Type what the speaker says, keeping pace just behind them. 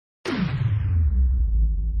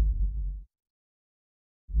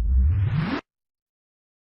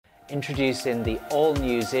Introducing the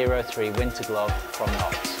all-new 03 winter glove from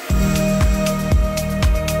Knox.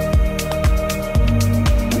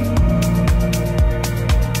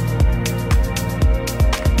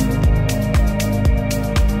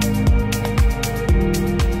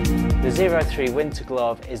 The 03 winter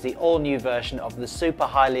glove is the all-new version of the super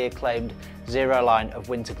highly acclaimed Zero line of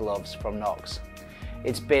winter gloves from Knox.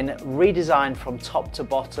 It's been redesigned from top to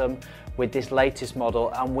bottom with this latest model,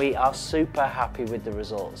 and we are super happy with the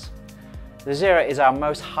results. The Zero is our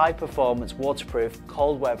most high-performance, waterproof,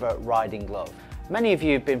 cold weather riding glove. Many of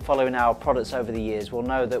you who've been following our products over the years will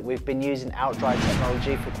know that we've been using out-dry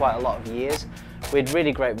technology for quite a lot of years with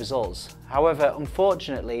really great results. However,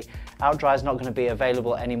 unfortunately, out-dry is not going to be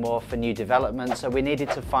available anymore for new development, so we needed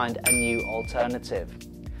to find a new alternative.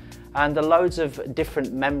 And there are loads of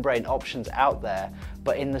different membrane options out there,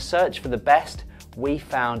 but in the search for the best, we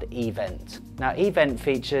found eVent. Now, eVent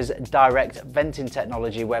features direct venting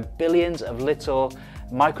technology where billions of little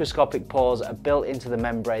microscopic pores are built into the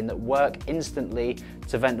membrane that work instantly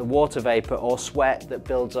to vent the water vapor or sweat that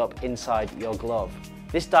builds up inside your glove.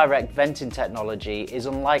 This direct venting technology is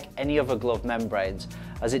unlike any other glove membranes,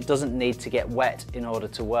 as it doesn't need to get wet in order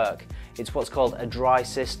to work. It's what's called a dry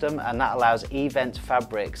system, and that allows eVent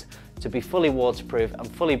fabrics to be fully waterproof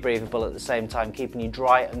and fully breathable at the same time, keeping you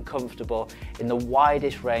dry and comfortable in the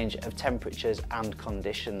widest range of temperatures and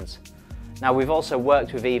conditions. Now, we've also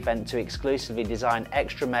worked with eVent to exclusively design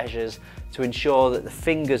extra measures to ensure that the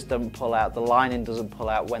fingers don't pull out, the lining doesn't pull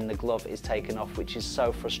out when the glove is taken off, which is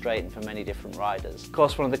so frustrating for many different riders. Of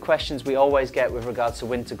course, one of the questions we always get with regards to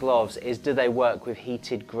winter gloves is, do they work with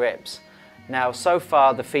heated grips? Now, so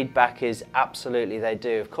far the feedback is absolutely they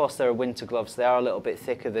do. Of course, there are winter gloves, they are a little bit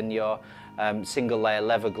thicker than your single layer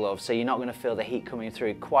leather gloves, so you're not going to feel the heat coming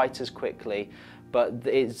through quite as quickly, but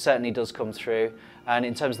it certainly does come through. And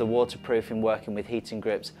in terms of the waterproofing, working with heating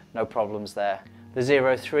grips, no problems there.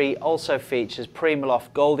 The 03 also features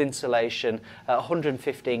primaloft gold insulation at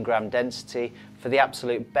 115 gram density for the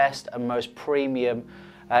absolute best and most premium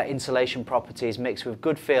insulation properties, mixed with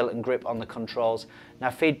good feel and grip on the controls.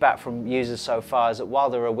 Now, feedback from users so far is that while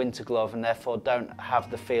they're a winter glove and therefore don't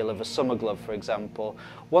have the feel of a summer glove, for example,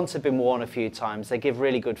 once they've been worn a few times, they give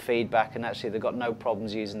really good feedback, and actually they've got no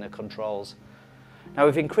problems using the controls. Now,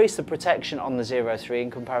 we've increased the protection on the 03 in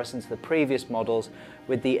comparison to the previous models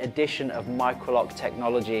with the addition of Micro-Lock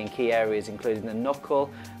technology in key areas, including the knuckle,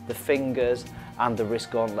 the fingers and the wrist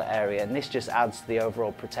gauntlet area, and this just adds to the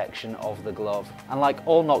overall protection of the glove. And like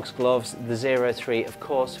all Knox gloves, the 03 of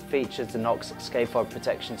course features the Knox Scaphoid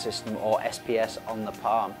Protection System, or SPS, on the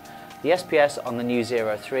palm. The SPS on the new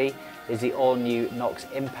 03 is the all-new Knox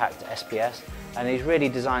Impact SPS, and is really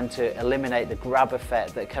designed to eliminate the grab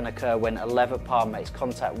effect that can occur when a leather palm makes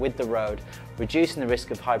contact with the road, reducing the risk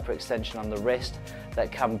of hyperextension on the wrist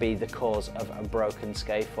that can be the cause of a broken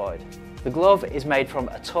scaphoid. The glove is made from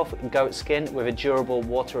a tough goat skin with a durable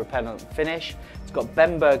water repellent finish. It's got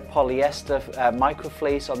Bemberg polyester micro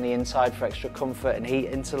fleece on the inside for extra comfort and heat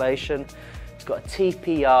insulation. It's got a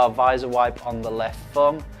TPR visor wipe on the left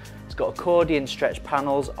thumb. It's got accordion stretch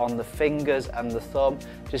panels on the fingers and the thumb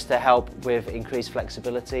just to help with increased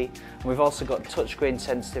flexibility. And we've also got touchscreen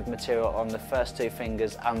sensitive material on the first two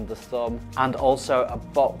fingers and the thumb, and also a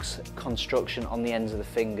box construction on the ends of the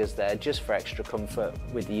fingers there just for extra comfort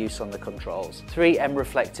with the use on the controls. 3M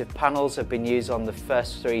reflective panels have been used on the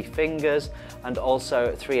first three fingers, and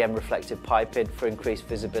also 3M reflective piping for increased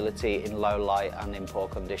visibility in low light and in poor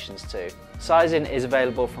conditions too. Sizing is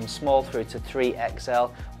available from small through to 3XL,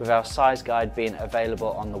 with our size guide being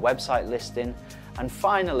available on the website listing. And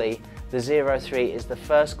finally, the 03 is the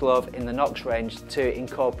first glove in the Knox range to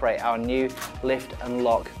incorporate our new lift and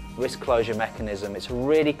lock wrist closure mechanism. It's a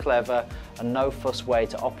really clever and no fuss way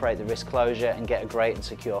to operate the wrist closure and get a great and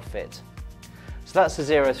secure fit. So that's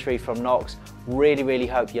the 03 from Knox. Really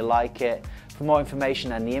hope you like it. For more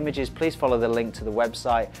information and the images, please follow the link to the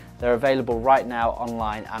website. They're available right now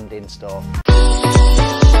online and in store.